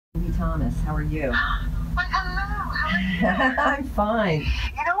Randy Thomas, how are you? But hello, how are you? I'm fine.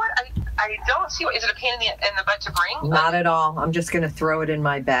 You know what? I don't see is it a pain in the butt to bring? Not at all. I'm just going to throw it in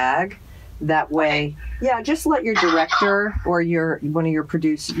my bag. That way, yeah, just let your director or one of your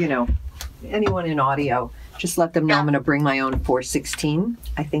producers, anyone in audio, just let them know I'm going to bring my own 416.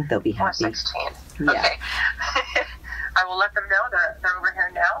 I think they'll be happy. 416. Yeah. Okay. I will let them know they're over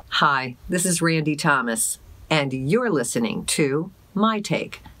here now. Hi, this is Randy Thomas, and you're listening to My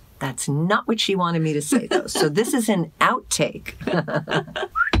Take. That's not what she wanted me to say, though. So this is an outtake.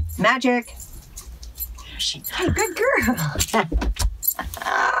 Magic. Hey, good girl.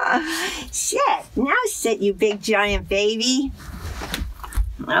 Sit. Now sit, you big giant baby.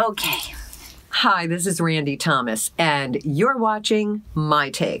 Okay. Hi, this is Randy Thomas, and you're watching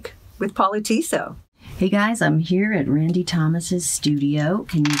My Take with Paula Tiso. Hey guys, I'm here at Randy Thomas's studio.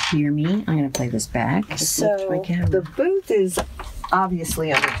 Can you hear me? I'm going to play this back. The booth is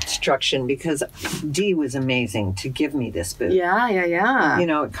obviously under construction because Dee was amazing to give me this booth. Yeah.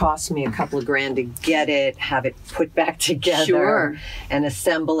 It cost me a couple of grand to get it, have it put back together, and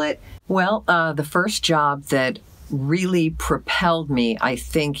assemble it. Well, the first job that really propelled me, I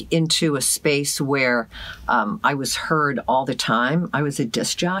think, into a space where I was heard all the time. I was a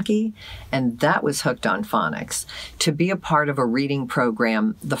disc jockey, and that was Hooked on Phonics. To be a part of a reading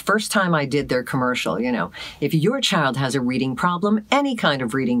program, the first time I did their commercial, if your child has a reading problem, any kind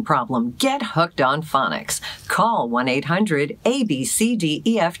of reading problem, get Hooked on Phonics. Call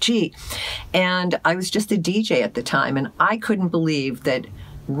 1-800-ABCDEFG. And I was just a DJ at the time, and I couldn't believe that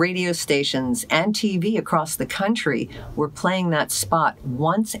radio stations and TV across the country were playing that spot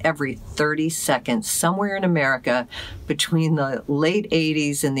once every 30 seconds somewhere in America between the late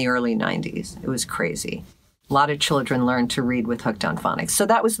 80s and the early 90s. It was crazy. A lot of children learned to read with Hooked on Phonics. So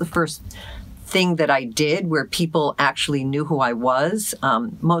that was the first thing that I did where people actually knew who I was.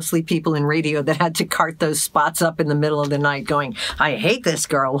 Mostly people in radio that had to cart those spots up in the middle of the night going, I hate this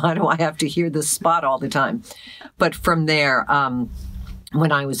girl. Why do I have to hear this spot all the time? But from there,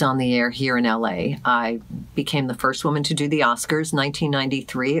 when I was on the air here in LA, I became the first woman to do the Oscars.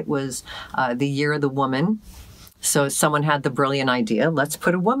 1993, it was the year of the woman. So someone had the brilliant idea, let's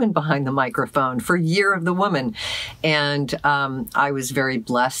put a woman behind the microphone for Year of the Woman. And I was very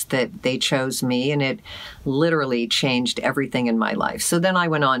blessed that they chose me, and it literally changed everything in my life. So then I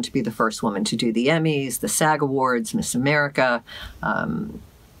went on to be the first woman to do the Emmys, the SAG Awards, Miss America,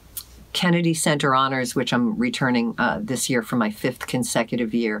 Kennedy Center Honors, which I'm returning this year for my 5th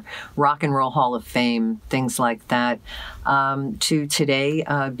consecutive year, Rock and Roll Hall of Fame, things like that, to today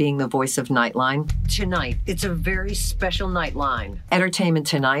being the voice of Nightline. Tonight, it's a very special Nightline. Entertainment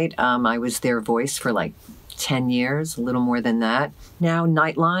Tonight, I was their voice for like 10 years, a little more than that. Now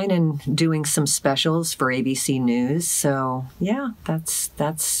Nightline and doing some specials for ABC News. So yeah, that's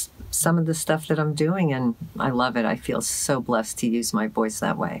some of the stuff that I'm doing, and I love it. I feel so blessed to use my voice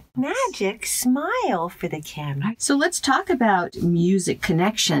that way. Magic, smile for the camera. So let's talk about Music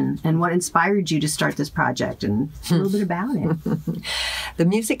Connection and what inspired you to start this project and a little bit about it. The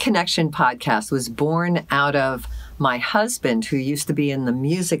Music Connection podcast was born out of my husband, who used to be in the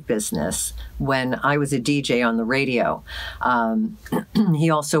music business when I was a DJ on the radio. He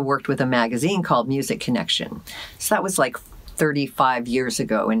also worked with a magazine called Music Connection. So that was like 35 years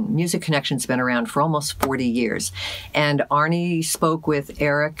ago, and Music Connection's been around for almost 40 years. And Arnie spoke with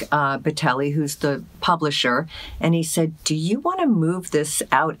Eric Batelli, who's the publisher, and he said, do you want to move this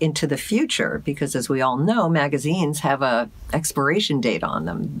out into the future? Because as we all know, magazines have a expiration date on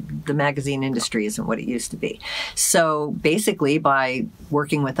them. The magazine industry isn't what it used to be. So basically, by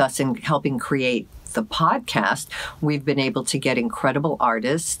working with us and helping create the podcast, we've been able to get incredible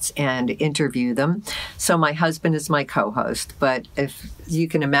artists and interview them. So my husband is my co-host, but if you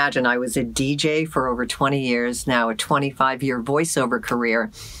can imagine, I was a DJ for over 20 years, now a 25-year voiceover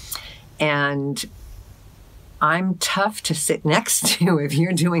career, and I'm tough to sit next to if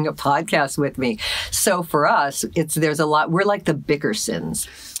you're doing a podcast with me. So for us, there's a lot, we're like the Bickersons.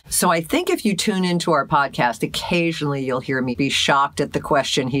 So I think if you tune into our podcast, occasionally you'll hear me be shocked at the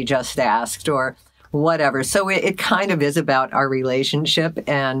question he just asked or whatever. So it kind of is about our relationship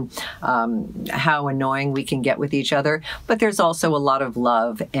and how annoying we can get with each other. But there's also a lot of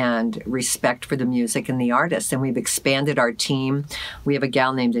love and respect for the music and the artists. And we've expanded our team. We have a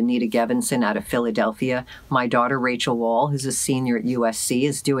gal named Anita Gevinson out of Philadelphia. My daughter, Rachel Wall, who's a senior at USC,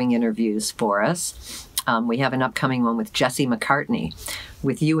 is doing interviews for us. We have an upcoming one with Jesse McCartney.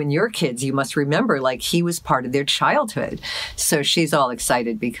 With you and your kids, you must remember, like, he was part of their childhood. So she's all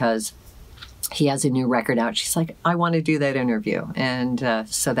excited because he has a new record out. She's like, I want to do that interview. And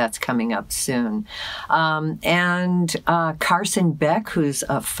so that's coming up soon. And Carson Beck, who's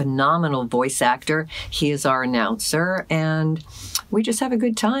a phenomenal voice actor, he is our announcer. And we just have a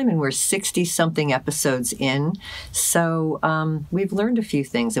good time. And we're 60-something episodes in. So we've learned a few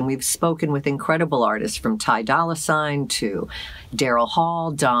things. And we've spoken with incredible artists from Ty Dolla $ign to Daryl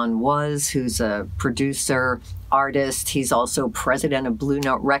Hall, Don Was, who's a producer, artist. He's also president of Blue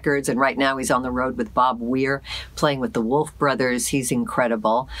Note Records, and right now he's on the road with Bob Weir, playing with the Wolf Brothers. He's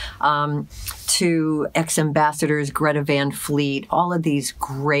incredible. To ex-ambassadors, Greta Van Fleet, all of these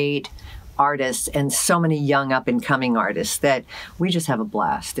great artists, and so many young up-and-coming artists that we just have a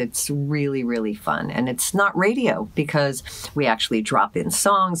blast. It's really, really fun. And it's not radio because we actually drop in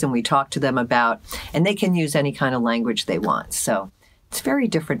songs and we talk to them about, and they can use any kind of language they want. So it's very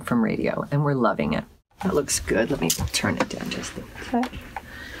different from radio, and we're loving it. That looks good. Let me turn it down just a touch.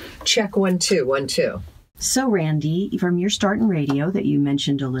 Check 1, 2, 1, 2. So, Randy, from your start in radio that you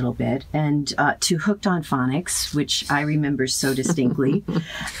mentioned a little bit, and to Hooked on Phonics, which I remember so distinctly,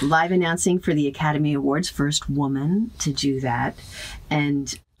 live announcing for the Academy Awards, first woman to do that,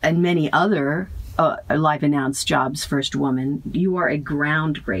 and many other live announced jobs, first woman. You are a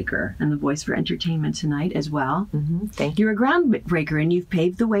groundbreaker and the voice for entertainment tonight as well. Mm-hmm. Thank you. You're a groundbreaker, and you've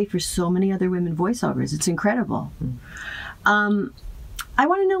paved the way for so many other women voiceovers. It's incredible. Mm-hmm. I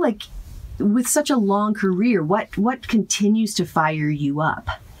want to know, like, with such a long career, what continues to fire you up?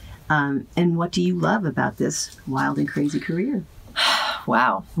 And what do you love about this wild and crazy career?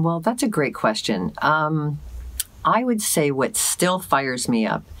 Wow. Well, that's a great question. I would say what still fires me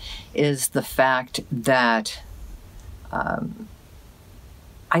up is the fact that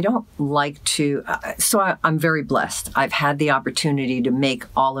I don't like to, I'm very blessed. I've had the opportunity to make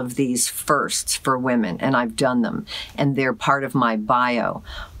all of these firsts for women, and I've done them, and they're part of my bio.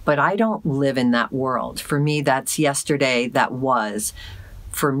 But I don't live in that world. For me, that's yesterday, that was.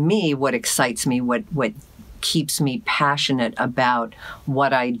 For me, what excites me, what keeps me passionate about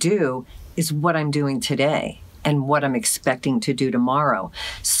what I do is what I'm doing today and what I'm expecting to do tomorrow.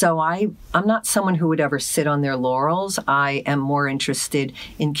 So I'm not someone who would ever sit on their laurels. I am more interested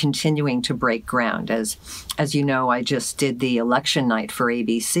in continuing to break ground. As you know, I just did the election night for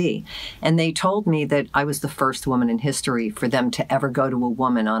ABC, and they told me that I was the first woman in history for them to ever go to a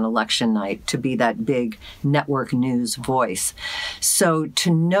woman on election night to be that big network news voice. So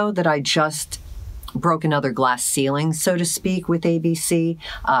to know that I just broke another glass ceiling, so to speak, with ABC,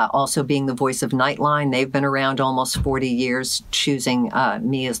 also being the voice of Nightline. They've been around almost 40 years, choosing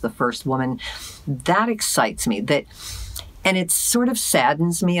me as the first woman. That excites me. And it sort of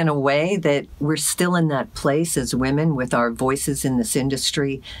saddens me in a way that we're still in that place as women with our voices in this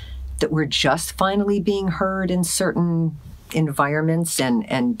industry, that we're just finally being heard in certain environments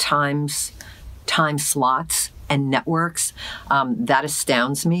and time slots and networks. That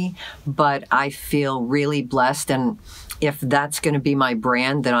astounds me, but I feel really blessed. And if that's going to be my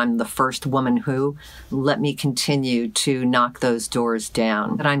brand, that I'm the first woman who, let me continue to knock those doors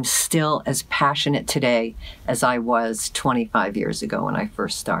down. That I'm still as passionate today as I was 25 years ago when I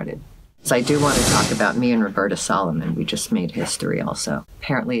first started. So I do want to talk about me and Roberta Solomon. We just made history also.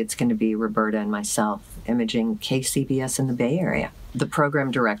 Apparently it's going to be Roberta and myself imaging KCBS in the Bay Area. The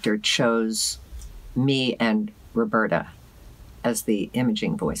program director chose me and Roberta as the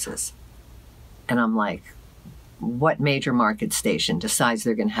imaging voices. And I'm like, what major market station decides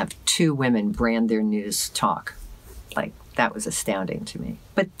they're going to have two women brand their news talk? Like, that was astounding to me.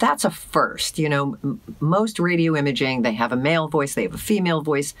 But that's a first. You know, most radio imaging, they have a male voice, they have a female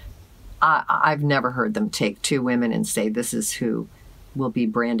voice. I've never heard them take two women and say, this is who will be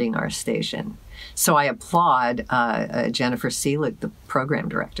branding our station. So I applaud Jennifer Seelig, the program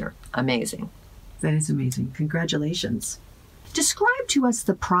director. Amazing. That is amazing. Congratulations. Describe to us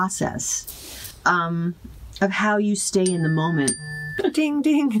the process of how you stay in the moment. Ding,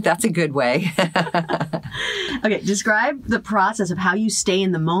 ding. That's a good way. Okay, describe the process of how you stay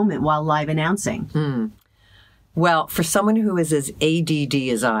in the moment while live announcing. Well, for someone who is as ADD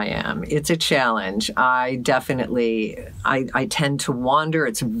as I am, it's a challenge. I tend to wander.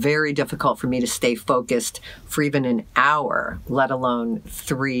 It's very difficult for me to stay focused for even an hour, let alone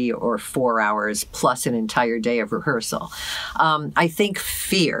 3 or 4 hours plus an entire day of rehearsal. I think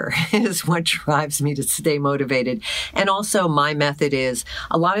fear is what drives me to stay motivated. And also my method is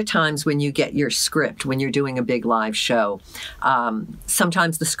a lot of times when you get your script, when you're doing a big live show,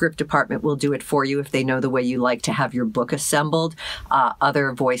 sometimes the script department will do it for you if they know the way you like like to have your book assembled.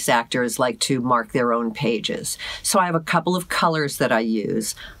 Other voice actors like to mark their own pages. So I have a couple of colors that I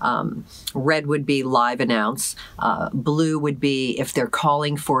use. Red would be live announce. Blue would be if they're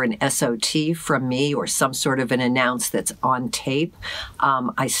calling for an SOT from me or some sort of an announce that's on tape.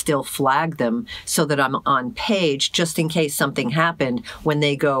 I still flag them so that I'm on page just in case something happened when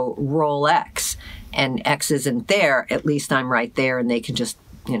they go roll X and X isn't there. At least I'm right there and they can just,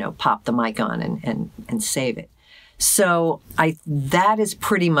 pop the mic on and save it. So that is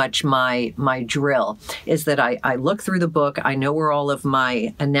pretty much my drill, is that I look through the book, I know where all of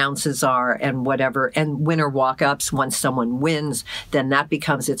my announces are and whatever, and winner walk-ups. Once someone wins, then that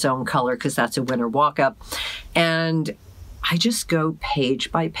becomes its own color because that's a winner walk-up. And I just go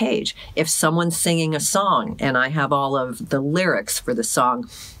page by page. If someone's singing a song and I have all of the lyrics for the song,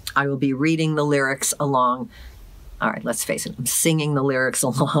 I will be reading the lyrics along. All right, let's face it, I'm singing the lyrics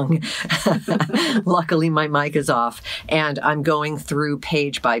along. Luckily, my mic is off. And I'm going through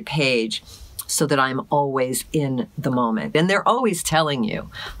page by page so that I'm always in the moment. And they're always telling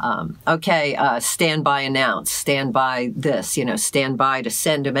you, stand by announce, stand by this, stand by to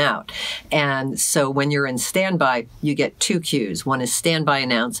send them out. And so when you're in standby, you get two cues. One is standby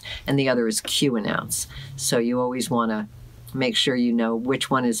announce, and the other is cue announce. So you always want to make sure you know which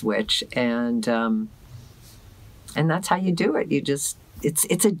one is which. And that's how you do it.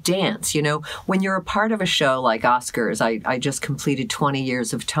 It's a dance, When you're a part of a show like Oscars, I just completed 20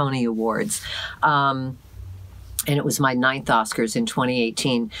 years of Tony Awards. And it was my 9th Oscars in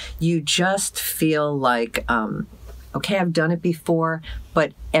 2018. You just feel like, okay, I've done it before,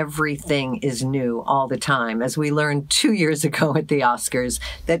 but everything is new all the time. As we learned 2 years ago at the Oscars,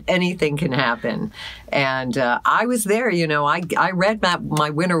 that anything can happen. And I was there, I read my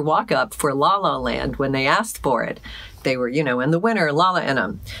winner walk-up for La La Land when they asked for it. They were, and the winner, La La,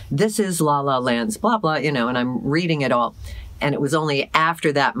 and this is La La Land's blah, blah, and I'm reading it all. And it was only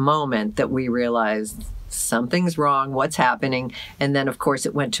after that moment that we realized something's wrong, what's happening. And then, of course,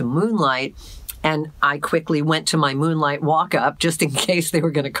 it went to Moonlight. And I quickly went to my Moonlight walk-up just in case they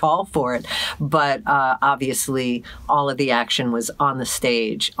were going to call for it. But obviously, all of the action was on the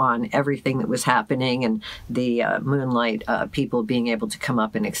stage, on everything that was happening, and the Moonlight people being able to come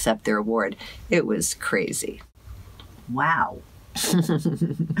up and accept their award. It was crazy. Wow.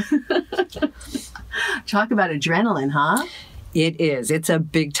 Talk about adrenaline, huh? It is. It's a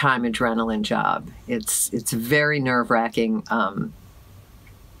big-time adrenaline job. It's very nerve-wracking.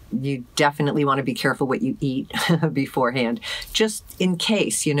 You definitely want to be careful what you eat beforehand, just in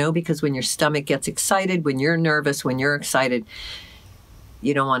case, because when your stomach gets excited, when you're nervous, when you're excited,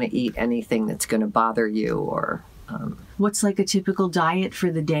 you don't want to eat anything that's going to bother you or... What's like a typical diet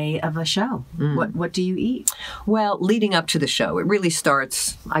for the day of a show? What do you eat? Well, leading up to the show, it really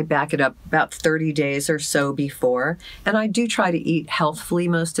starts, I back it up about 30 days or so before, and I do try to eat healthfully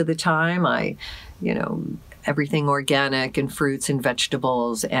most of the time. Everything organic and fruits and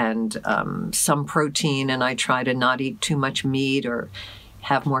vegetables and some protein, and I try to not eat too much meat or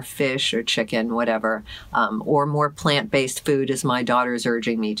have more fish or chicken, whatever, or more plant-based food as my daughter's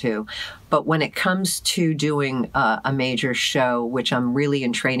urging me to. But when it comes to doing a major show, which I'm really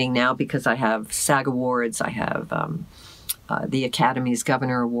in training now because I have SAG Awards, I have the Academy's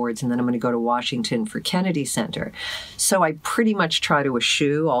Governor Awards, and then I'm going to go to Washington for Kennedy Center. So I pretty much try to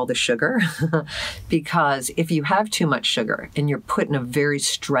eschew all the sugar because if you have too much sugar and you're put in a very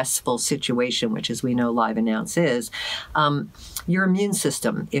stressful situation, which as we know live announce is, your immune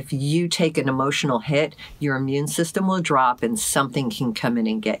system, if you take an emotional hit, your immune system will drop and something can come in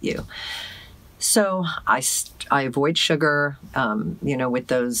and get you. So I avoid sugar, with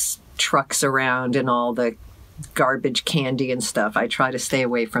those trucks around and all the garbage candy and stuff. I try to stay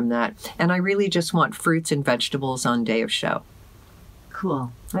away from that. And I really just want fruits and vegetables on day of show.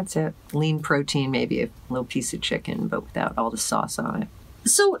 Cool. That's it. Lean protein, maybe a little piece of chicken, but without all the sauce on it.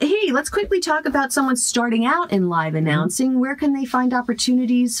 So, hey, let's quickly talk about someone starting out in live announcing. Where can they find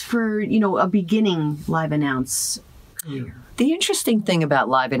opportunities for, a beginning live announce career? The interesting thing about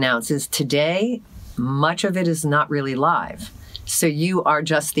live announce is today, much of it is not really live. So you are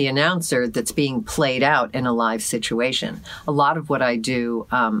just the announcer that's being played out in a live situation. A lot of what I do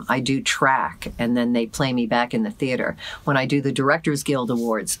track, and then they play me back in the theater. When I do the Directors Guild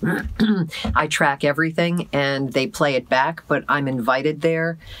Awards, I track everything, and they play it back, but I'm invited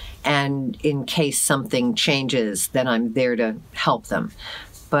there. And in case something changes, then I'm there to help them.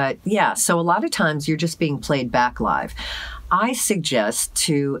 But yeah, so a lot of times you're just being played back live. I suggest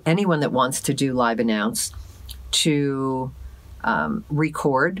to anyone that wants to do live announce to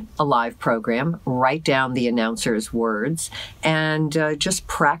record a live program, write down the announcer's words, and just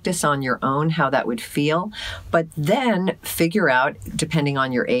practice on your own how that would feel. But then figure out, depending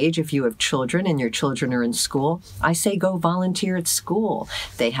on your age, if you have children and your children are in school, I say go volunteer at school.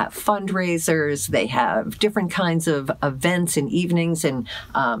 They have fundraisers, they have different kinds of events and evenings, and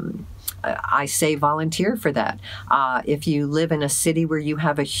I say volunteer for that. If you live in a city where you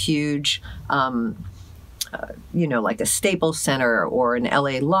have a huge like a Staples Center or an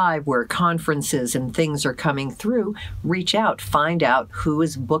LA Live where conferences and things are coming through, reach out, find out who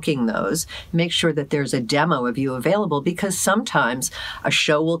is booking those, make sure that there's a demo of you available, because sometimes a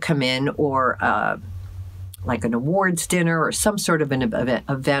show will come in, or like an awards dinner or some sort of an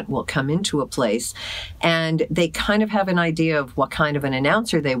event will come into a place, and they kind of have an idea of what kind of an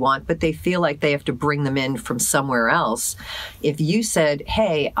announcer they want, but they feel like they have to bring them in from somewhere else. If you said,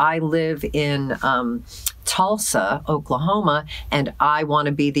 hey, I live in Tulsa, Oklahoma, and I want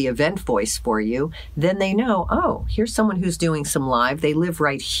to be the event voice for you, then they know, oh, here's someone who's doing some live. They live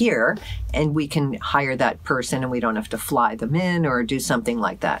right here, and we can hire that person, and we don't have to fly them in or do something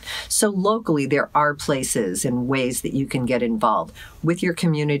like that. So locally, there are places and ways that you can get involved with your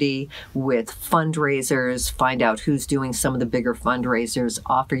community, with fundraisers, find out who's doing some of the bigger fundraisers,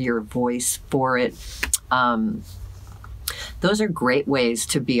 offer your voice for it. Those are great ways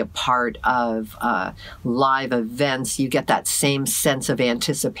to be a part of live events. You get that same sense of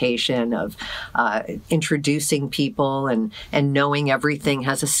anticipation of introducing people and knowing everything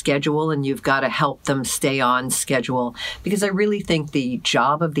has a schedule, and you've got to help them stay on schedule. Because I really think the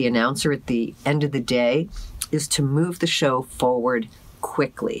job of the announcer at the end of the day is to move the show forward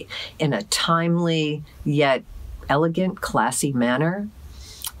quickly in a timely yet elegant, classy manner.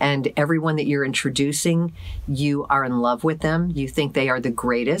 And everyone that you're introducing, you are in love with them. You think they are the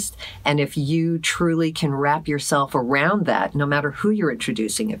greatest. And if you truly can wrap yourself around that, no matter who you're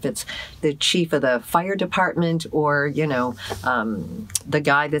introducing, if it's the chief of the fire department or, the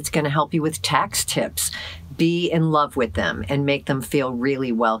guy that's going to help you with tax tips, be in love with them and make them feel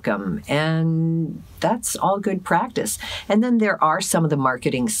really welcome. And that's all good practice. And then there are some of the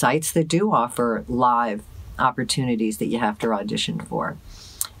marketing sites that do offer live opportunities that you have to audition for.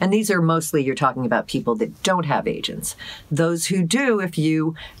 And these are mostly, you're talking about people that don't have agents. Those who do, if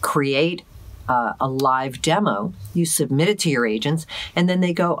you create a live demo, you submit it to your agents, and then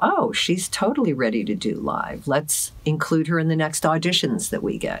they go, oh, she's totally ready to do live. Let's include her in the next auditions that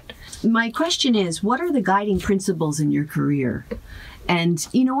we get. My question is, what are the guiding principles in your career? And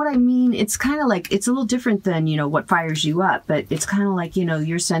you know what I mean? It's kind of like, it's a little different than, what fires you up, but it's kind of like,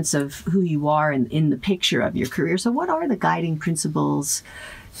 your sense of who you are in the picture of your career. So what are the guiding principles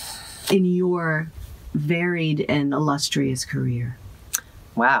in your varied and illustrious career?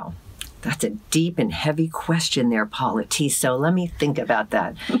 Wow. That's a deep and heavy question there, Paula Tiso. Let me think about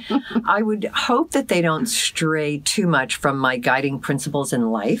that. I would hope that they don't stray too much from my guiding principles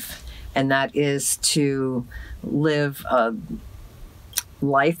in life, and that is to live a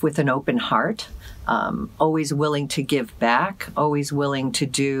life with an open heart, always willing to give back, always willing to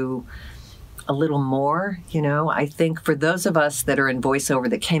do a little more. I think for those of us that are in voiceover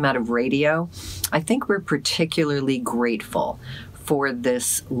that came out of radio, I think we're particularly grateful for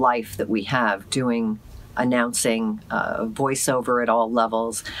this life that we have doing announcing, voiceover at all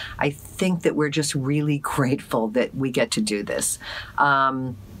levels. I think that we're just really grateful that we get to do this.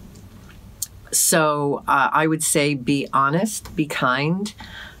 So I would say be honest, be kind.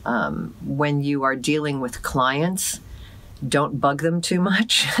 When you are dealing with clients, don't bug them too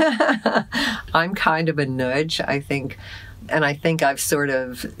much. I'm kind of a nudge, I think. And I think I've sort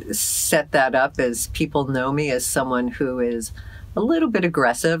of set that up as people know me as someone who is a little bit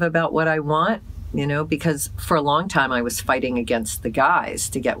aggressive about what I want, because for a long time I was fighting against the guys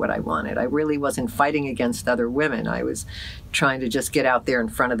to get what I wanted. I really wasn't fighting against other women. I was trying to just get out there in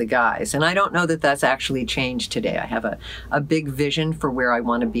front of the guys. And I don't know that that's actually changed today. I have a big vision for where I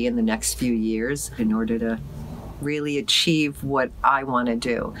want to be in the next few years in order to really achieve what I want to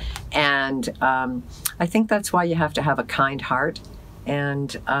do. And I think that's why you have to have a kind heart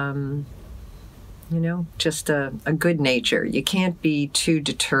and, just a good nature. You can't be too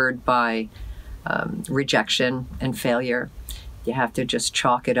deterred by rejection and failure. You have to just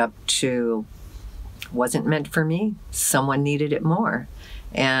chalk it up to, wasn't meant for me. Someone needed it more.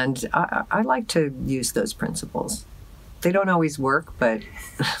 And I like to use those principles. They don't always work, but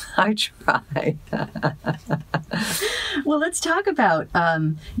I try. Well, let's talk about,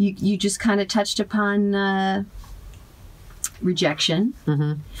 you just kind of touched upon rejection.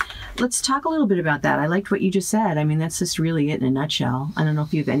 Mm-hmm. Let's talk a little bit about that. I liked what you just said. I mean, that's just really it in a nutshell. I don't know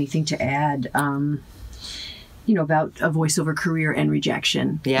if you have anything to add. about a voiceover career and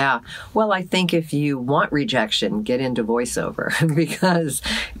rejection. Yeah. Well, I think if you want rejection, get into voiceover because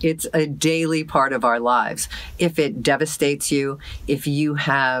it's a daily part of our lives. If it devastates you, if you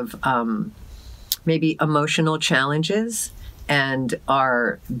have maybe emotional challenges and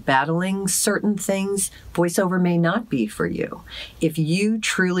are battling certain things, voiceover may not be for you. If you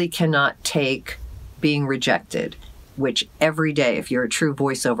truly cannot take being rejected, which every day, if you're a true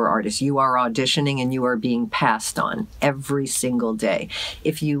voiceover artist, you are auditioning and you are being passed on every single day.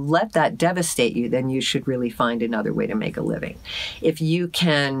 If you let that devastate you, then you should really find another way to make a living. If you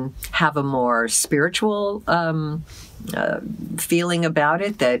can have a more spiritual feeling about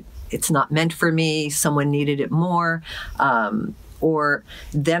it, that it's not meant for me, someone needed it more, or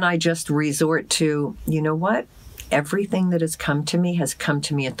then I just resort to, you know what? Everything that has come to me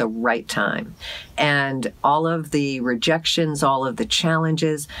at the right time. And all of the rejections, all of the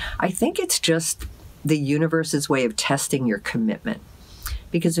challenges, I think it's just the universe's way of testing your commitment.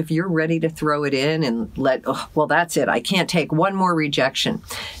 Because if you're ready to throw it in and that's it, I can't take one more rejection,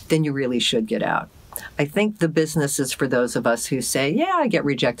 then you really should get out. I think the business is for those of us who say, yeah, I get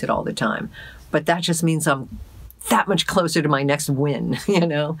rejected all the time, but that just means I'm that much closer to my next win,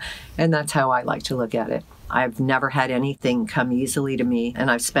 And that's how I like to look at it. I've never had anything come easily to me,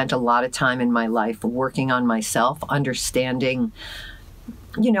 and I've spent a lot of time in my life working on myself, understanding,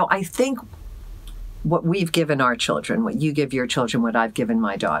 I think what we've given our children, what you give your children, what I've given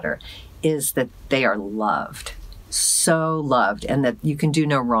my daughter, is that they are loved, so loved, and that you can do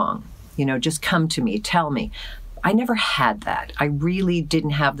no wrong. Just come to me, tell me. I never had that. I really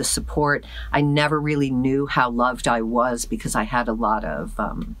didn't have the support. I never really knew how loved I was because I had a lot of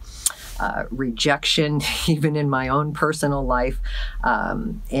rejection, even in my own personal life.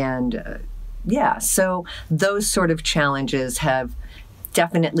 So those sort of challenges have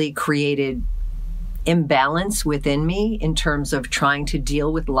definitely created imbalance within me in terms of trying to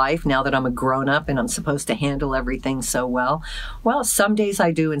deal with life now that I'm a grown up and I'm supposed to handle everything so well. Well, some days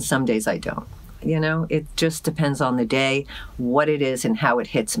I do and some days I don't. It just depends on the day, what it is, and how it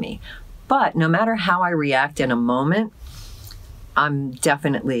hits me. But no matter how I react in a moment, I'm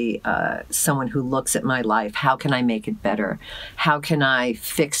definitely someone who looks at my life. How can I make it better? How can I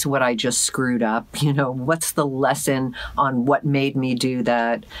fix what I just screwed up? What's the lesson on what made me do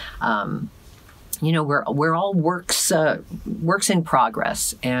that? We're all works in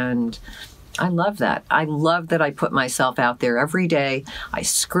progress, and I love that. I love that I put myself out there every day. I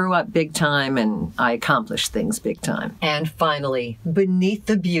screw up big time and I accomplish things big time. And finally, Beneath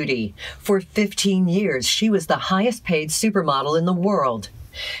the Beauty. For 15 years, she was the highest paid supermodel in the world.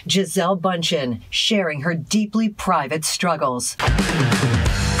 Gisele Bündchen sharing her deeply private struggles.